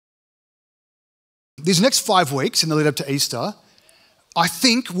these next 5 weeks in the lead up to Easter, I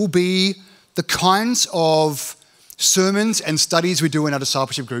think will be the kinds of sermons and studies we do in our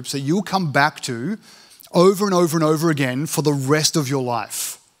discipleship groups that you'll come back to over and over and over again for the rest of your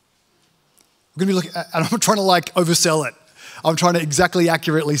life. We're going to be looking at, and I'm trying to oversell it. I'm trying to exactly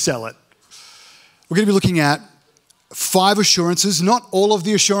accurately sell it. We're going to be looking at 5 assurances, not all of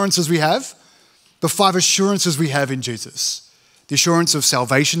the assurances we have, but 5 assurances we have in Jesus. The assurance of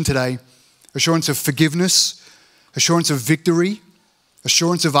salvation today, assurance of forgiveness, assurance of victory,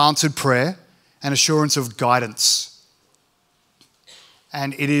 assurance of answered prayer, and assurance of guidance.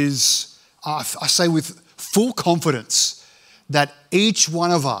 And it is, I say with full confidence, that each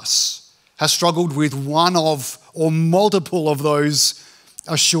one of us has struggled with one of or multiple of those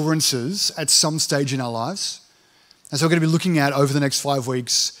assurances at some stage in our lives. And so we're going to be looking at over the next 5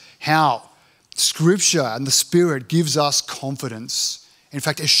 weeks how Scripture and the Spirit gives us confidence, in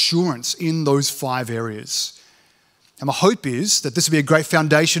fact, assurance in those 5 areas. And my hope is that this will be a great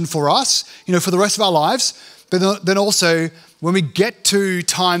foundation for us, for the rest of our lives, but then also when we get to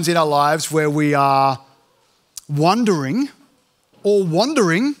times in our lives where we are wondering,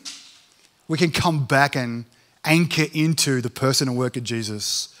 we can come back and anchor into the person and work of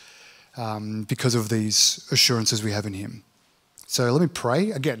Jesus because of these assurances we have in him. So let me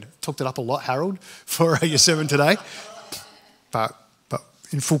pray. Again, talked it up a lot, Harold, for your sermon today, but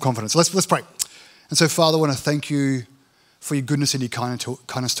in full confidence. Let's pray. And so, Father, I want to thank you for your goodness and your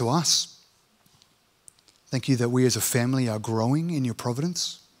kindness to us. Thank you that we as a family are growing in your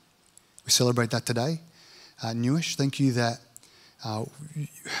providence. We celebrate that today. Newish, thank you that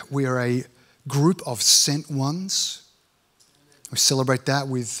we are a group of sent ones. We celebrate that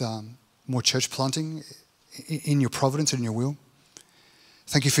with more church planting in your providence and in your will.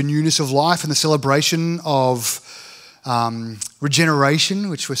 Thank you for newness of life and the celebration of regeneration,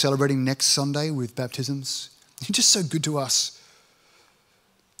 which we're celebrating next Sunday with baptisms. You're just so good to us.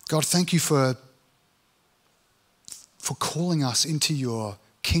 God, thank you for calling us into your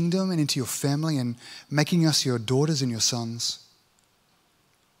kingdom and into your family and making us your daughters and your sons.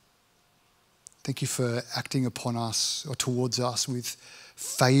 Thank you for acting upon us or towards us with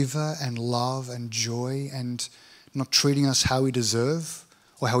favor and love and joy and not treating us how we deserve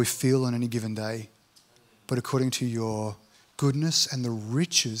or how we feel on any given day, but according to your goodness and the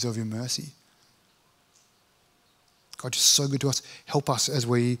riches of your mercy. God, you're so good to us. Help us as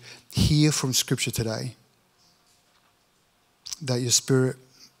we hear from Scripture today. That your Spirit,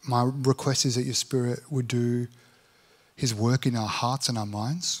 my request is that your Spirit would do his work in our hearts and our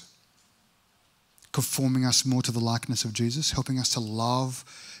minds, conforming us more to the likeness of Jesus, helping us to love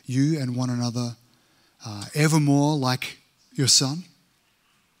you and one another ever more like your Son,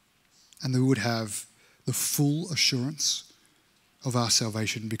 and that we would have the full assurance of our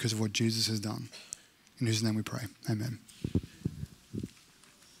salvation because of what Jesus has done. In whose name we pray. Amen.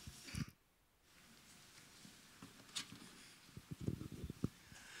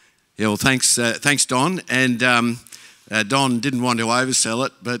 Yeah, well, thanks, Don. And Don didn't want to oversell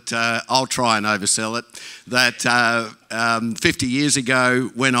it, but I'll try and oversell it. That 50 years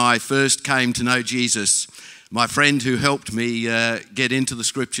ago, when I first came to know Jesus, my friend who helped me get into the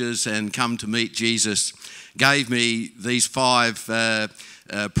Scriptures and come to meet Jesus gave me these 5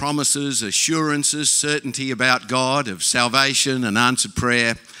 promises, assurances, certainty about God, of salvation and answered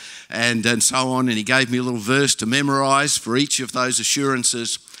prayer, and so on. And he gave me a little verse to memorize for each of those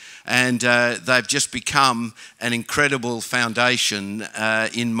assurances. And they've just become an incredible foundation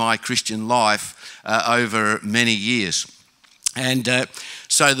in my Christian life over many years. And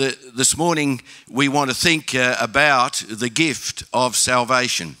so this morning we want to think about the gift of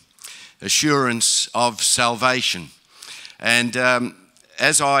salvation, assurance of salvation. And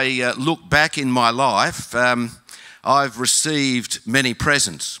as I look back in my life, I've received many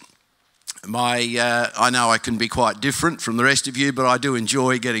presents. I know I can be quite different from the rest of you, but I do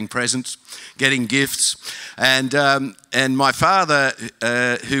enjoy getting presents, getting gifts. And my father,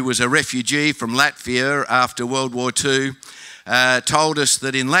 who was a refugee from Latvia after World War II, told us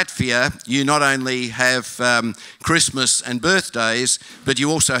that in Latvia you not only have Christmas and birthdays, but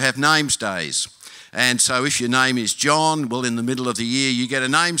you also have names days. And so if your name is John, well, in the middle of the year, you get a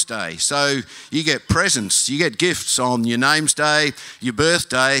names day. So you get presents, you get gifts on your names day, your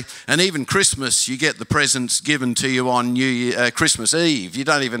birthday, and even Christmas, you get the presents given to you on Christmas Eve. You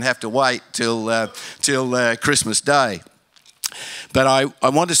don't even have to wait till Christmas Day. But I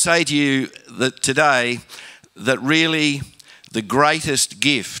want to say to you that today, that really the greatest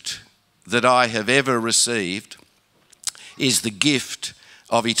gift that I have ever received is the gift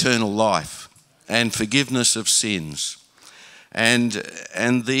of eternal life and forgiveness of sins. And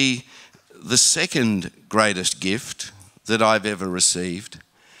the the second greatest gift that I've ever received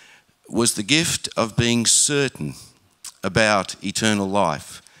was the gift of being certain about eternal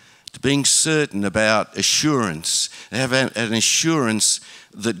life, to being certain about assurance, have an assurance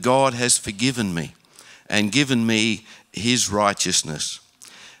that God has forgiven me and given me his righteousness.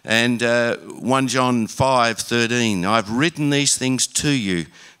 And 1 John 5:13, I've written these things to you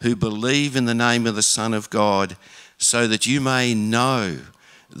who believe in the name of the Son of God, so that you may know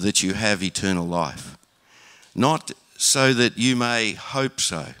that you have eternal life. Not so that you may hope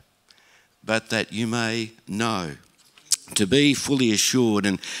so, but that you may know. To be fully assured.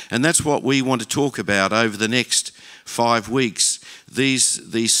 And that's what we want to talk about over the next 5 weeks.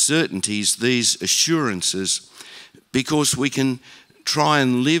 These certainties, these assurances, because we can try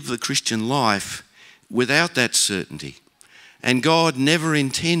and live the Christian life without that certainty. And God never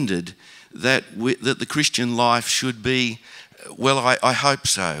intended that the Christian life should be, well, I hope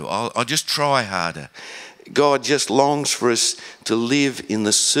so. I'll just try harder. God just longs for us to live in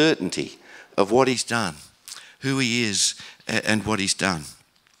the certainty of what he's done, who he is, and what he's done.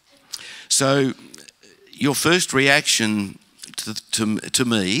 So your first reaction to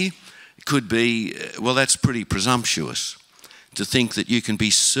me could be, well, that's pretty presumptuous to think that you can be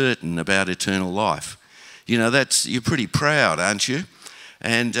certain about eternal life. You know, you're pretty proud, aren't you?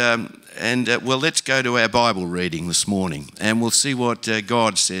 And well, let's go to our Bible reading this morning, and we'll see what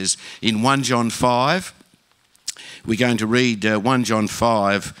God says in 1 John 5. We're going to read 1 John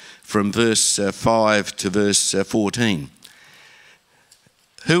 5 from verse 5 to verse 14.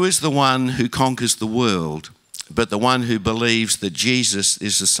 Who is the one who conquers the world but the one who believes that Jesus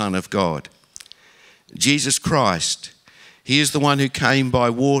is the Son of God? Jesus Christ, he is the one who came by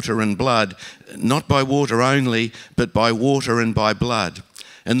water and blood, not by water only, but by water and by blood.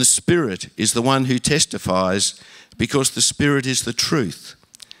 And the Spirit is the one who testifies, because the Spirit is the truth.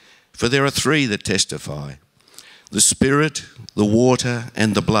 For there are 3 that testify: the Spirit, the water,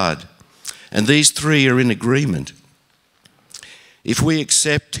 and the blood. And these 3 are in agreement. If we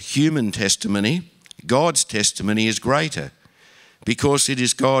accept human testimony, God's testimony is greater, because it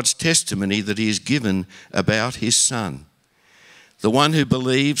is God's testimony that he has given about his Son. The one who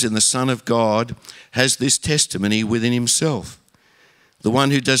believes in the Son of God has this testimony within himself. The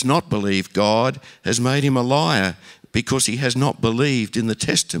one who does not believe God has made him a liar, because he has not believed in the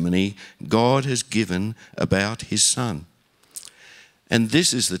testimony God has given about his Son. And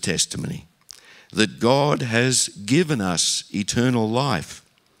this is the testimony, that God has given us eternal life,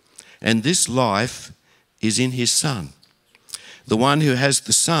 and this life is in his Son. The one who has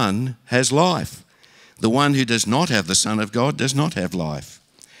the Son has life. The one who does not have the Son of God does not have life.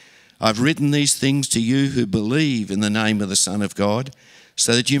 I've written these things to you who believe in the name of the Son of God,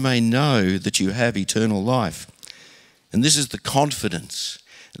 so that you may know that you have eternal life. And this is the confidence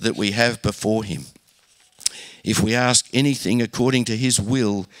that we have before him. If we ask anything according to his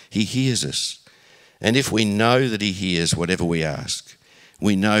will, he hears us. And if we know that he hears whatever we ask,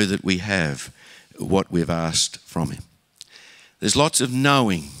 we know that we have what we've asked from him. There's lots of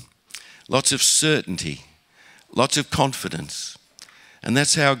knowing, lots of certainty, lots of confidence. And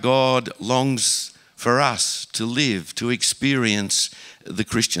that's how God longs for us to live, to experience the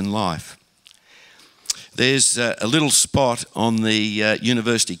Christian life. There's a little spot on the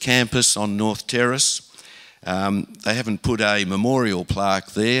university campus on North Terrace. They haven't put a memorial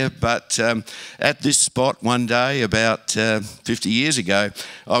plaque there, but at this spot one day about 50 years ago,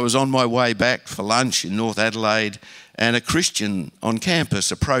 I was on my way back for lunch in North Adelaide, and a Christian on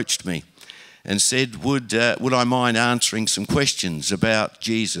campus approached me and said, would I mind answering some questions about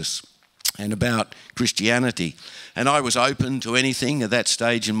Jesus and about Christianity? And I was open to anything at that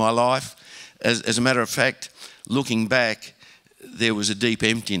stage in my life. As a matter of fact, looking back, there was a deep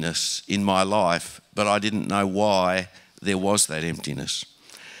emptiness in my life, but I didn't know why there was that emptiness.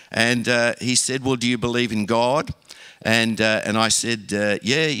 And he said, well, do you believe in God? And I said,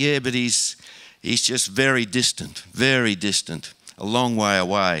 yeah, but he's just very distant, a long way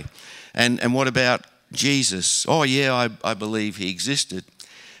away. And what about Jesus? Oh, yeah, I believe he existed.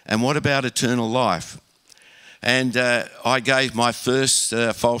 And what about eternal life? And I gave my first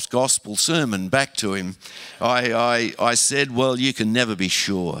false gospel sermon back to him. I said, well, you can never be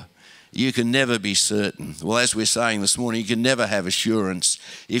sure. You can never be certain. Well, as we're saying this morning, you can never have assurance.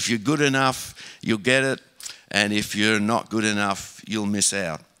 If you're good enough, you'll get it. And if you're not good enough, you'll miss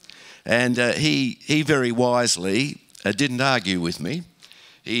out. And he very wisely didn't argue with me.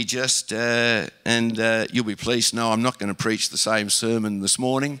 He just, you'll be pleased to know I'm not going to preach the same sermon this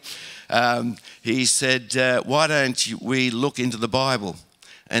morning. He said, why don't we look into the Bible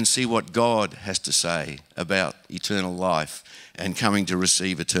and see what God has to say about eternal life and coming to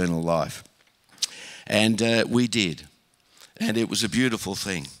receive eternal life. And we did. And it was a beautiful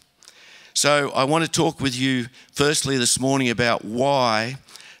thing. So I want to talk with you firstly this morning about why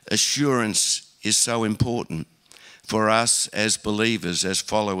assurance is so important for us as believers, as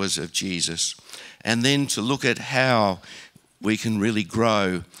followers of Jesus. And then to look at how we can really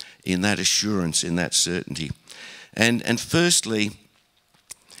grow in that assurance, in that certainty. And firstly,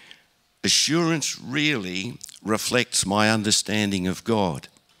 assurance really reflects my understanding of God,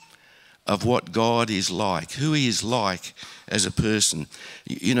 of what God is like, who he is like as a person.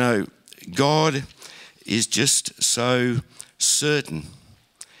 You know, God is just so certain.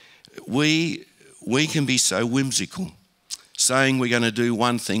 We can be so whimsical, saying we're going to do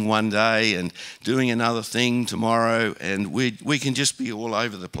one thing one day and doing another thing tomorrow, and we can just be all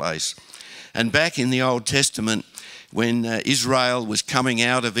over the place. And back in the Old Testament, when Israel was coming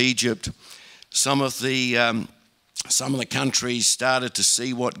out of Egypt, some of the countries started to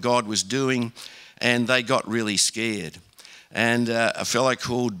see what God was doing, and they got really scared. And a fellow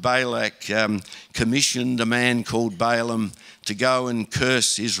called Balak commissioned a man called Balaam to go and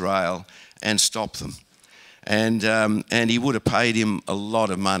curse Israel and stop them. And he would have paid him a lot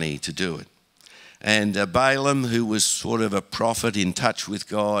of money to do it. And Balaam, who was sort of a prophet in touch with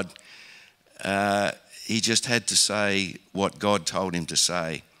God, he just had to say what God told him to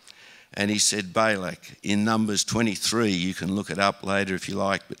say. And he said, Balak, in Numbers 23, you can look it up later if you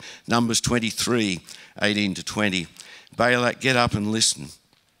like, but Numbers 23, 18 to 20, Balak, get up and listen.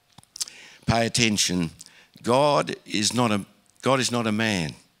 Pay attention. God is not a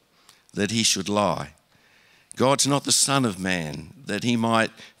man that he should lie. God's not the son of man that he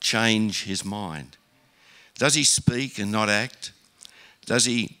might change his mind. Does he speak and not act? Does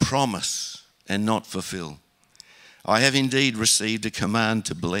he promise and not fulfill? I have indeed received a command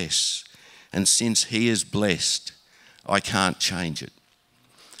to bless, and since he is blessed, I can't change it.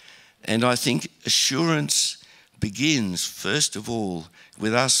 And I think assurance begins, first of all,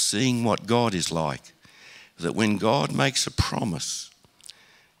 with us seeing what God is like. That when God makes a promise,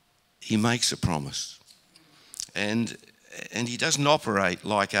 he makes a promise. And he doesn't operate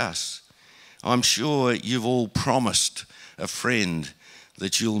like us. I'm sure you've all promised a friend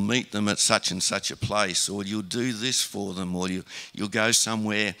that you'll meet them at such and such a place, or you'll do this for them, or you'll go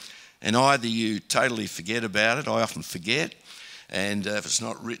somewhere, and either you totally forget about it. I often forget, and if it's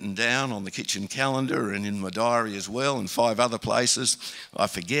not written down on the kitchen calendar and in my diary as well, and 5 other places, I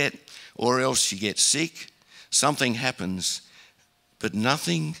forget, or else you get sick, something happens, but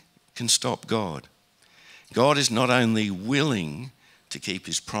nothing can stop God. God is not only willing to keep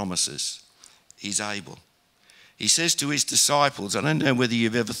his promises, he's able. He says to his disciples, I don't know whether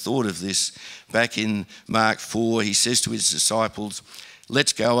you've ever thought of this, back in Mark 4, he says to his disciples,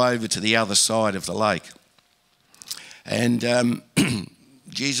 let's go over to the other side of the lake. And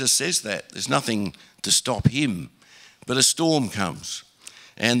Jesus says that. There's nothing to stop him, but a storm comes.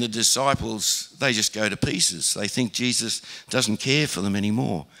 And the disciples, they just go to pieces. They think Jesus doesn't care for them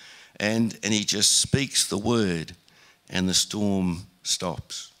anymore. And he just speaks the word, and the storm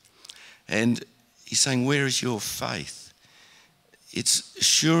stops. And he's saying, where is your faith? Its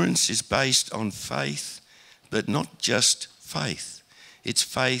assurance is based on faith, but not just faith. It's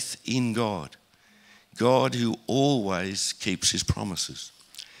faith in God. God who always keeps his promises.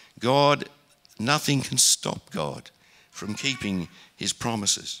 God, nothing can stop God from keeping his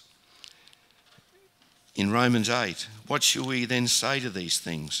promises. In Romans 8, what shall we then say to these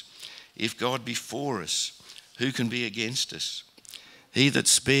things? If God be for us, who can be against us? He that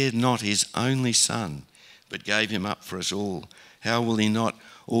spared not his only son, but gave him up for us all, how will he not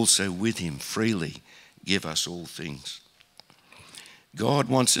also with him freely give us all things? God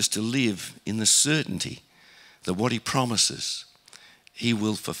wants us to live in the certainty that what he promises, he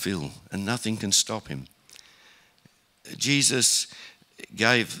will fulfill, and nothing can stop him. Jesus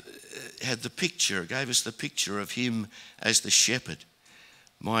gave us the picture of him as the shepherd.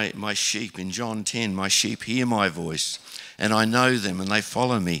 My sheep, in John 10, my sheep hear my voice, and I know them, and they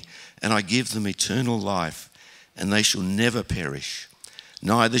follow me, and I give them eternal life, and they shall never perish,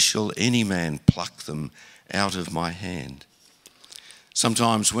 neither shall any man pluck them out of my hand.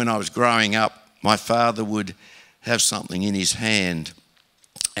 Sometimes when I was growing up, my father would have something in his hand,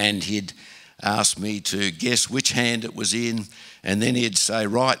 and he'd ask me to guess which hand it was in, and then he'd say,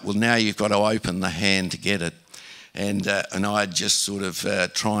 right, well, now you've got to open the hand to get it. And I'd just sort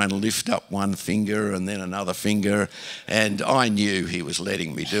of try and lift up one finger and then another finger, and I knew he was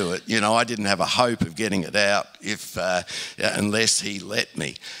letting me do it. You know, I didn't have a hope of getting it out unless he let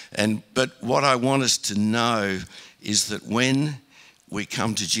me. But what I want us to know is that when we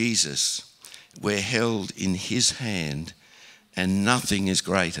come to Jesus, we're held in his hand, and nothing is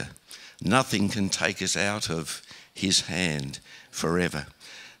greater. Nothing can take us out of his hand forever.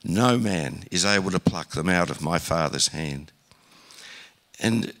 No man is able to pluck them out of my Father's hand.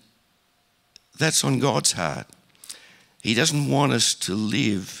 And that's on God's heart. He doesn't want us to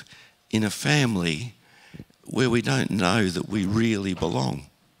live in a family where we don't know that we really belong.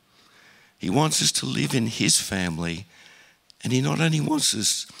 He wants us to live in his family, and he not only wants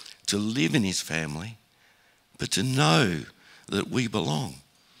us to live in his family, but to know that we belong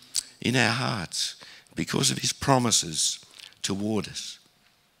in our hearts because of his promises toward us.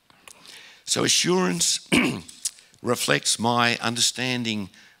 So assurance reflects my understanding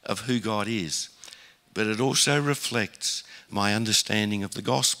of who God is, but it also reflects my understanding of the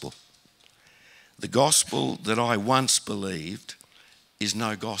gospel. The gospel that I once believed is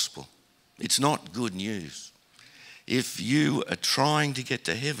no gospel. It's not good news. If you are trying to get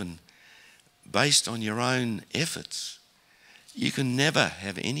to heaven based on your own efforts, you can never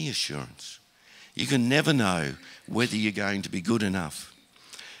have any assurance. You can never know whether you're going to be good enough.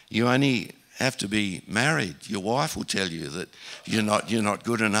 You only have to be married. Your wife will tell you that you're not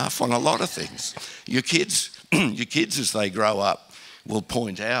good enough on a lot of things. Your kids as they grow up will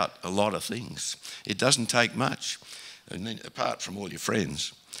point out a lot of things. It doesn't take much, and then, apart from all your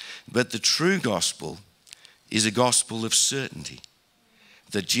friends. But the true gospel is a gospel of certainty,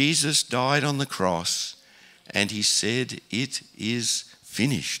 that Jesus died on the cross and he said, "It is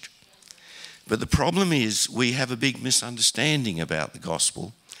finished." But the problem is we have a big misunderstanding about the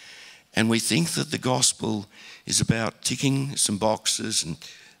gospel, and we think that the gospel is about ticking some boxes and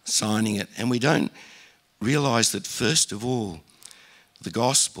signing it, and we don't realise that first of all, the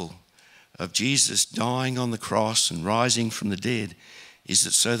gospel of Jesus dying on the cross and rising from the dead is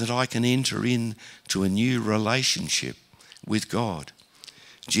that so that I can enter into a new relationship with God.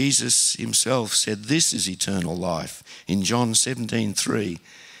 Jesus himself said, "This is eternal life," in John 17:3,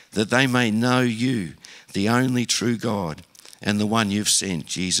 "that they may know you, the only true God, and the one you've sent,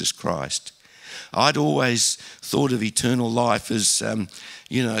 Jesus Christ." I'd always thought of eternal life as,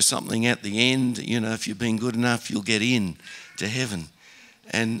 something at the end. If you've been good enough, you'll get in to heaven.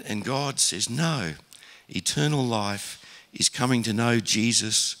 And God says, no, eternal life is coming to know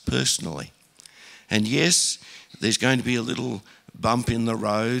Jesus personally. And yes, there's going to be a little bump in the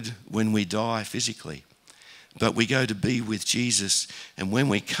road when we die physically, but we go to be with Jesus, and when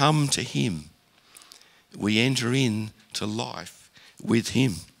we come to him, we enter into life with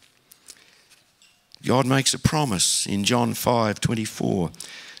him. God makes a promise in John 5:24.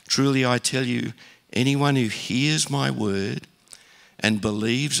 "Truly I tell you, anyone who hears my word and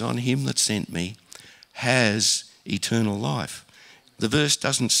believes on him that sent me has eternal life." The verse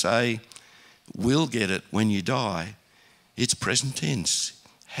doesn't say, "will get it when you die." It's present tense.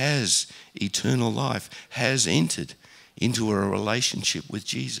 Has eternal life, has entered into a relationship with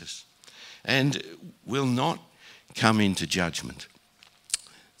Jesus, and will not come into judgment.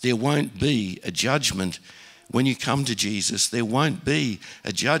 There won't be a judgment when you come to Jesus. There won't be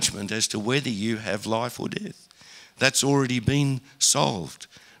a judgment as to whether you have life or death. That's already been solved,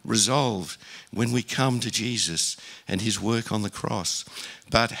 resolved when we come to Jesus and his work on the cross,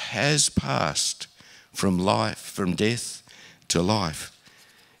 but has passed from life, from death to life.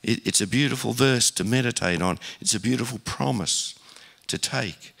 It's a beautiful verse to meditate on. It's a beautiful promise to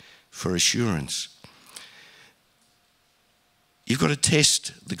take for assurance. You've got to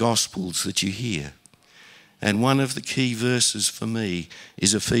test the Gospels that you hear. And one of the key verses for me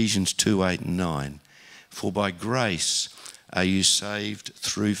is Ephesians 2:8 and 9. "For by grace are you saved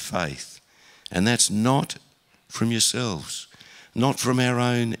through faith." And that's not from yourselves, not from our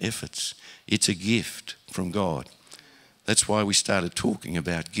own efforts. It's a gift from God. That's why we started talking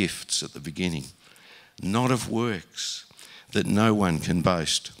about gifts at the beginning. Not of works, that no one can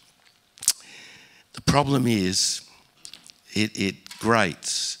boast. The problem is, it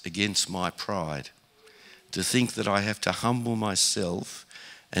grates against my pride to think that I have to humble myself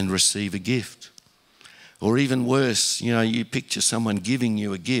and receive a gift. Or even worse, you picture someone giving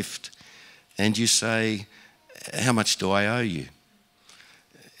you a gift and you say, "How much do I owe you?"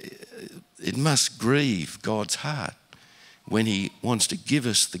 It must grieve God's heart when he wants to give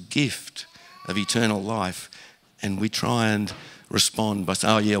us the gift of eternal life and we try and respond by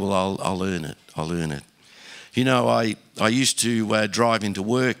saying, "Oh yeah, well I'll earn it, I'll earn it." I used to drive into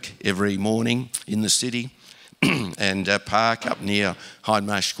work every morning in the city and park up near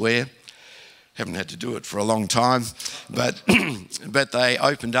Hindmarsh Square. Haven't had to do it for a long time, but they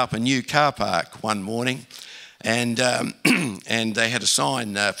opened up a new car park one morning, and they had a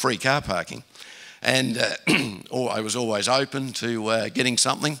sign, free car parking. and or I was always open to getting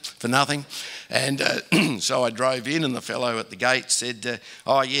something for nothing. And so I drove in, and the fellow at the gate said,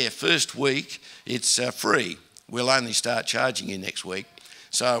 oh yeah, first week it's free. We'll only start charging you next week.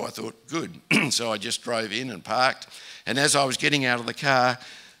 So I thought, good. So I just drove in and parked. And as I was getting out of the car,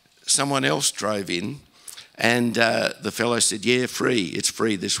 someone else drove in, and the fellow said, yeah, free. It's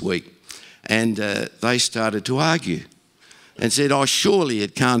free this week. And they started to argue and said, oh, surely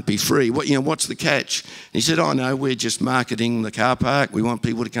it can't be free. What's the catch? And he said, oh, no, we're just marketing the car park. We want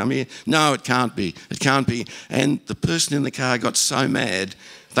people to come here. No, it can't be. It can't be. And the person in the car got so mad,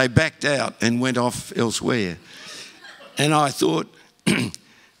 they backed out and went off elsewhere. And I thought,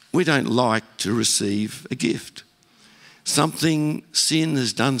 we don't like to receive a gift. Sin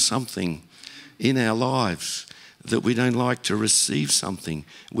has done something in our lives that we don't like to receive something.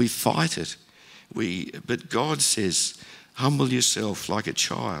 We fight it. But God says, humble yourself like a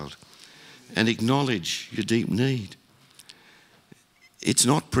child and acknowledge your deep need. It's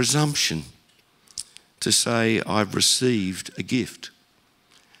not presumption to say, I've received a gift.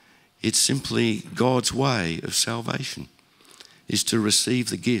 It's simply God's way of salvation, is to receive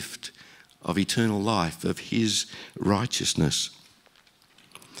the gift of eternal life, of his righteousness.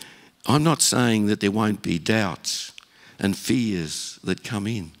 I'm not saying that there won't be doubts and fears that come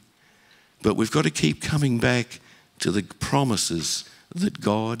in, but we've got to keep coming back to the promises that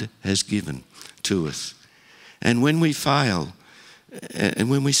God has given to us. And when we fail and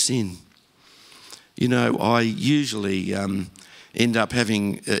when we sin, I usually end up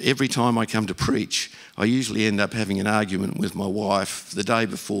having, every time I come to preach, I usually end up having an argument with my wife the day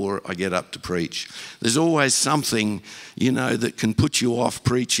before I get up to preach. There's always something, that can put you off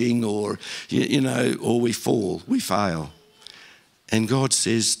preaching, or we fail. And God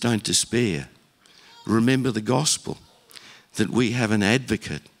says, don't despair. Remember the gospel, that we have an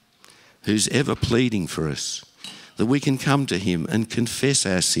advocate who's ever pleading for us, that we can come to him and confess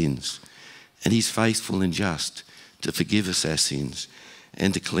our sins, and he's faithful and just to forgive us our sins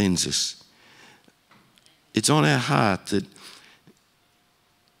and to cleanse us. It's on our heart that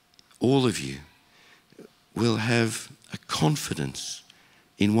all of you will have a confidence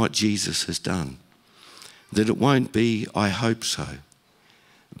in what Jesus has done. That it won't be, I hope so,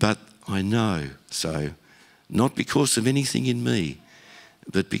 but I know so. Not because of anything in me,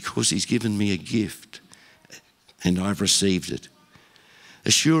 but because he's given me a gift and I've received it.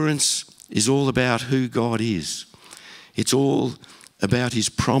 Assurance is all about who God is. It's all about his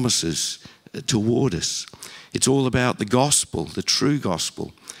promises toward us. It's all about the gospel, the true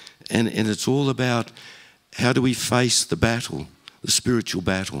gospel. And it's all about how do we face the battle, the spiritual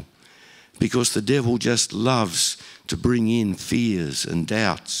battle. Because the devil just loves to bring in fears and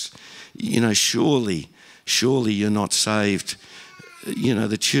doubts. Surely you're not saved.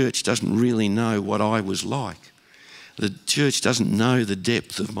 The church doesn't really know what I was like. The church doesn't know the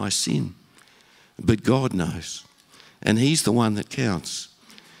depth of my sin. But God knows. And he's the one that counts.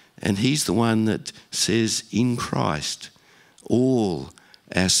 And he's the one that says, in Christ, all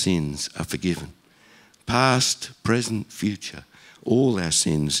our sins are forgiven. Past, present, future, all our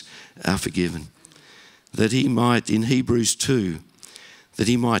sins are forgiven. That he might, in Hebrews 2, that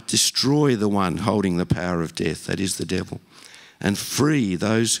he might destroy the one holding the power of death, that is the devil, and free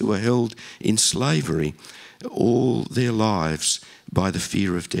those who are held in slavery all their lives by the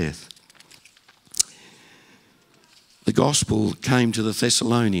fear of death. The gospel came to the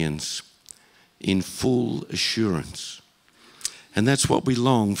Thessalonians in full assurance. And that's what we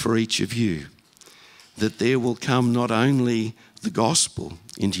long for each of you, that there will come not only the gospel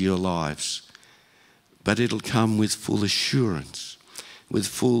into your lives, but it'll come with full assurance, with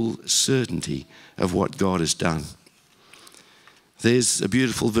full certainty of what God has done. There's a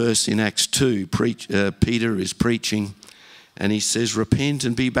beautiful verse in Acts 2. Peter is preaching, and he says, repent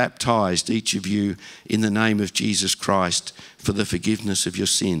and be baptized, each of you, in the name of Jesus Christ for the forgiveness of your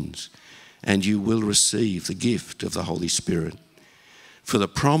sins, and you will receive the gift of the Holy Spirit. For the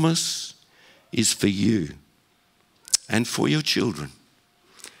promise is for you and for your children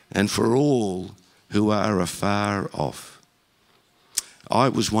and for all who are afar off. I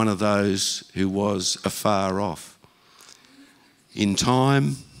was one of those who was afar off. In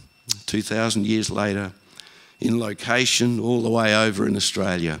time, 2,000 years later, in location all the way over in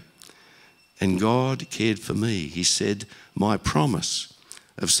Australia. And God cared for me. He said, my promise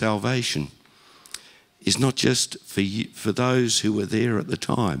of salvation is not just for you, for those who were there at the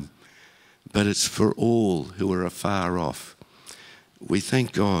time, but it's for all who are afar off. We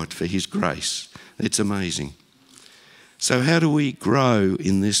thank God for his grace. It's amazing. So how do we grow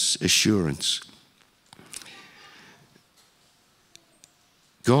in this assurance?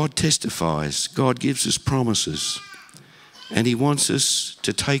 God testifies, God gives us promises, and he wants us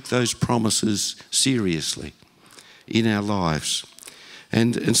to take those promises seriously in our lives.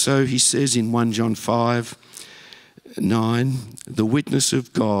 And so he says in 1 John 5:9, the witness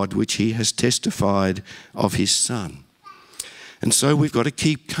of God which he has testified of his Son. And so we've got to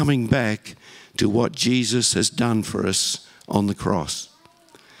keep coming back to what Jesus has done for us on the cross.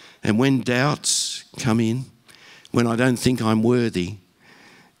 And when doubts come in, when I don't think I'm worthy,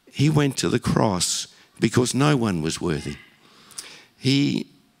 he went to the cross because no one was worthy. He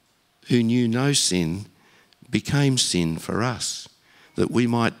who knew no sin became sin for us, that we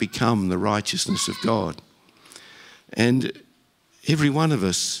might become the righteousness of God. And every one of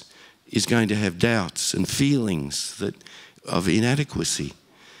us is going to have doubts and feelings of inadequacy.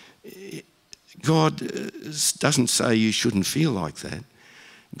 God doesn't say you shouldn't feel like that.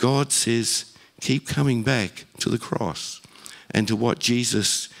 God says, keep coming back to the cross and to what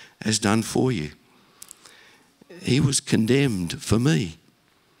Jesus has done for you. He was condemned for me.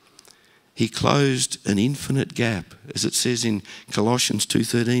 He closed an infinite gap. As it says in Colossians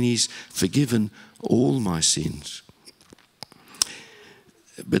 2:13, he's forgiven all my sins.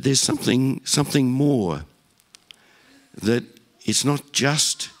 But there's something more, that it's not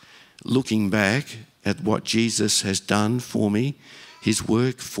just looking back at what Jesus has done for me, his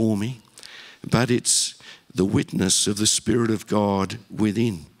work for me, but it's the witness of the Spirit of God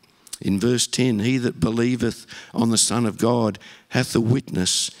within. In verse 10, he that believeth on the Son of God hath a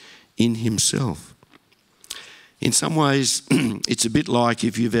witness in himself. In some ways, it's a bit like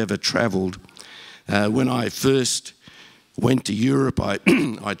if you've ever travelled. When I first went to Europe,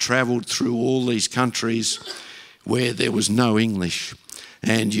 I travelled through all these countries where there was no English,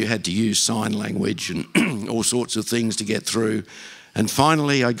 and you had to use sign language and all sorts of things to get through. And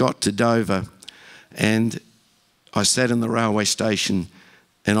finally I got to Dover, and I sat in the railway station,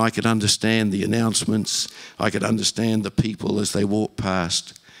 and I could understand the announcements. I could understand the people as they walked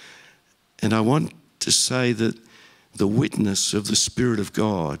past. And I want to say that the witness of the Spirit of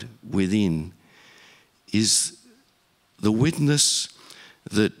God within is the witness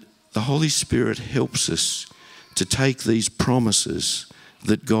that the Holy Spirit helps us to take these promises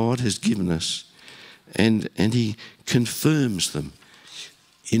that God has given us, and he confirms them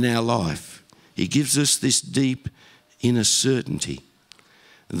in our life. He gives us this deep inner certainty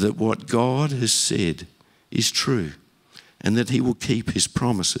that what God has said is true and that he will keep his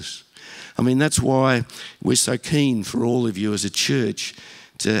promises. I mean, that's why we're so keen for all of you as a church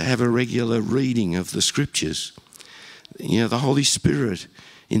to have a regular reading of the scriptures. You know, the Holy Spirit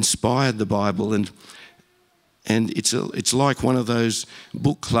inspired the Bible, and it's like one of those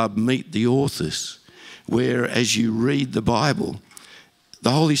book club meet the authors, where as you read the Bible,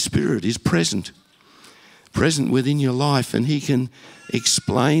 the Holy Spirit is present within your life, and he can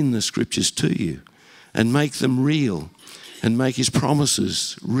explain the scriptures to you and make them real and make his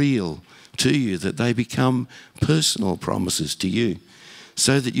promises real to you, that they become personal promises to you,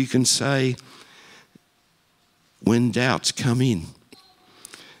 so that you can say, when doubts come in,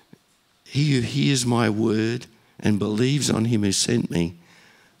 he who hears my word and believes on him who sent me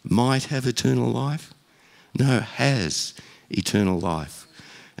might have eternal life. No, has eternal life.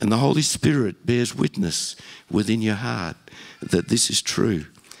 And the Holy Spirit bears witness within your heart that this is true.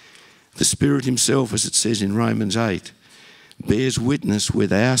 The Spirit himself, as it says in Romans 8, bears witness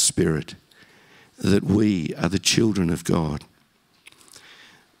with our spirit that we are the children of God.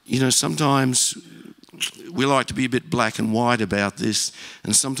 You know, sometimes we like to be a bit black and white about this,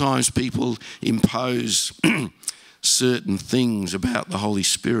 and sometimes people impose certain things about the Holy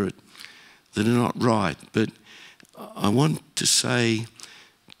Spirit that are not right. But I want to say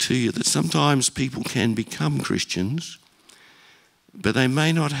to you that sometimes people can become Christians, but they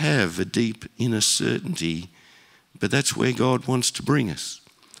may not have a deep inner certainty, but that's where God wants to bring us.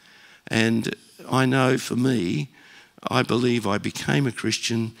 And I know for me, I believe I became a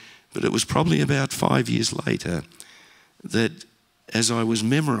Christian, but it was probably about 5 years later that as I was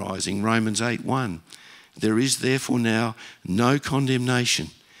memorising Romans 8:1, there is therefore now no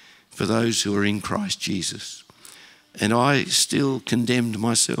condemnation for those who are in Christ Jesus. And I still condemned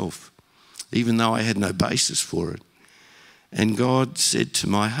myself, even though I had no basis for it. And God said to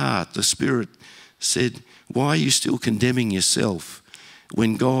my heart, the Spirit said, why are you still condemning yourself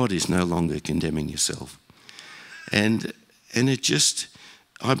when God is no longer condemning yourself? And it just,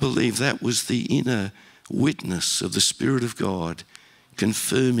 I believe that was the inner witness of the Spirit of God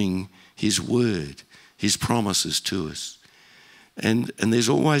confirming his word, his promises to us. And there's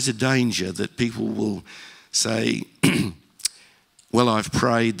always a danger that people will say, well, I've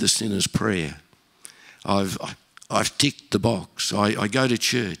prayed the sinner's prayer. I've I've ticked the box. I go to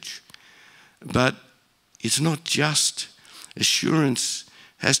church. But it's not just assurance.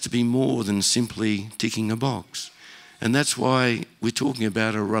 Has to be more than simply ticking a box. And that's why we're talking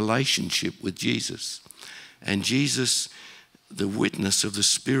about a relationship with Jesus. And Jesus, the witness of the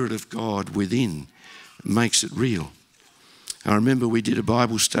Spirit of God within, makes it real. I remember we did a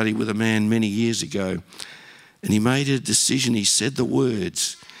Bible study with a man many years ago, and he made a decision. He said the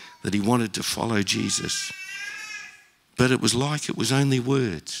words that he wanted to follow Jesus. But it was like it was only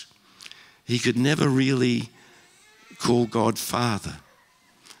words. He could never really call God Father.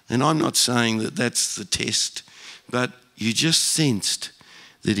 And I'm not saying that that's the test, but you just sensed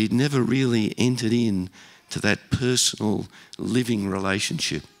that he'd never really entered in to that personal living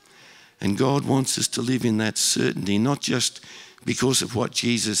relationship. And God wants us to live in that certainty, not just because of what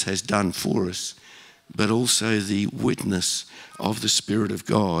Jesus has done for us, but also the witness of the Spirit of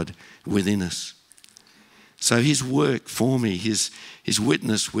God within us. So his work for me, his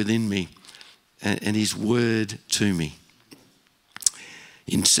witness within me, and his word to me.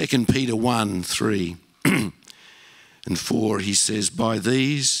 In 2 Peter 1, 3 and 4, he says, by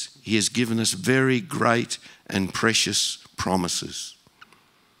these he has given us very great and precious promises.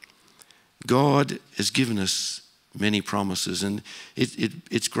 God has given us many promises, and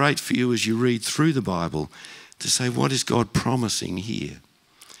it's great for you as you read through the Bible to say, what is God promising here?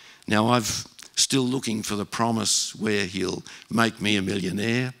 Now, I'm still looking for the promise where he'll make me a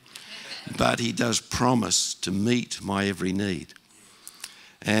millionaire, but he does promise to meet my every need.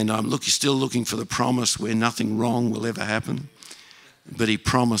 And I'm still looking for the promise where nothing wrong will ever happen, but he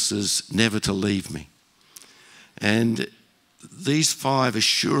promises never to leave me. And these 5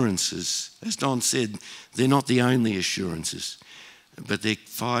 assurances, as Don said, they're not the only assurances, but they're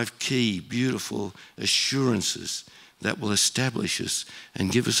 5 key, beautiful assurances that will establish us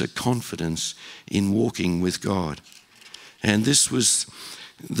and give us a confidence in walking with God. And this was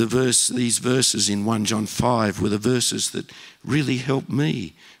these verses in 1 John 5 were the verses that really helped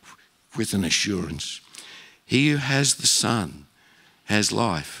me with an assurance. He who has the Son has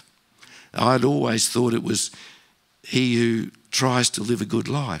life. I'd always thought it was he who tries to live a good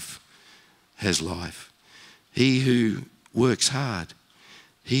life has life. He who works hard,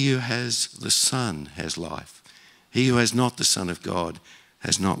 he who has the Son has life. He who has not the Son of God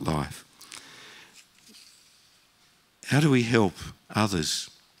has not life. How do we help others?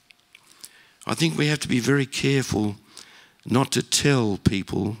 I think we have to be very careful not to tell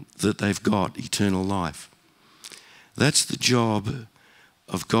people that they've got eternal life. That's the job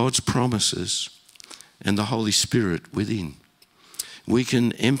of God's promises and the Holy Spirit within. We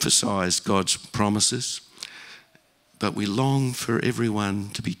can emphasize God's promises, but we long for everyone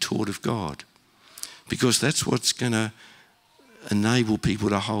to be taught of God, because that's what's going to enable people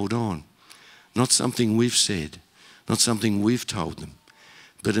to hold on. Not something we've said, not something we've told them,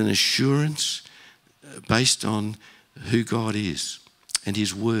 but an assurance based on who God is and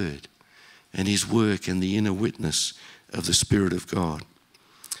his word and his work and the inner witness of the Spirit of God.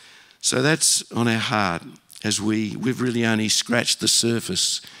 So that's on our heart as we've really only scratched the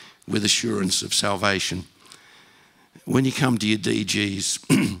surface with assurance of salvation. When you come to your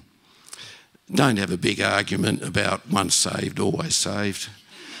DGs, don't have a big argument about once saved, always saved.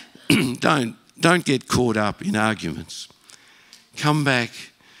 Don't get caught up in arguments. Come back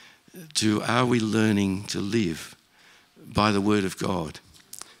to, are we learning to live by the word of God,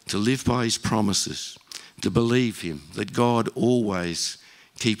 to live by his promises, to believe him, that God always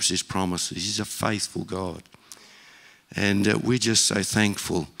keeps his promises. He's a faithful God. And we're just so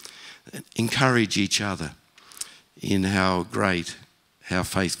thankful. Encourage each other in how great, how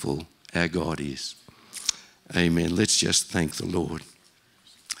faithful our God is. Amen. Let's just thank the Lord.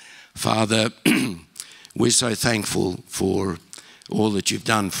 Father, we're so thankful for all that you've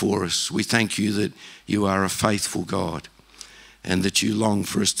done for us. We thank you that you are a faithful God and that you long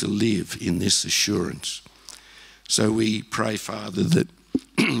for us to live in this assurance. So we pray, Father, that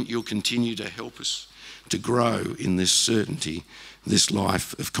you'll continue to help us to grow in this certainty, this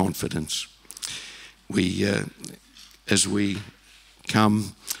life of confidence. As we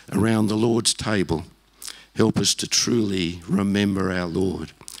come around the Lord's table, help us to truly remember our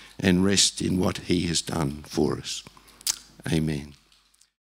Lord and rest in what he has done for us. Amen.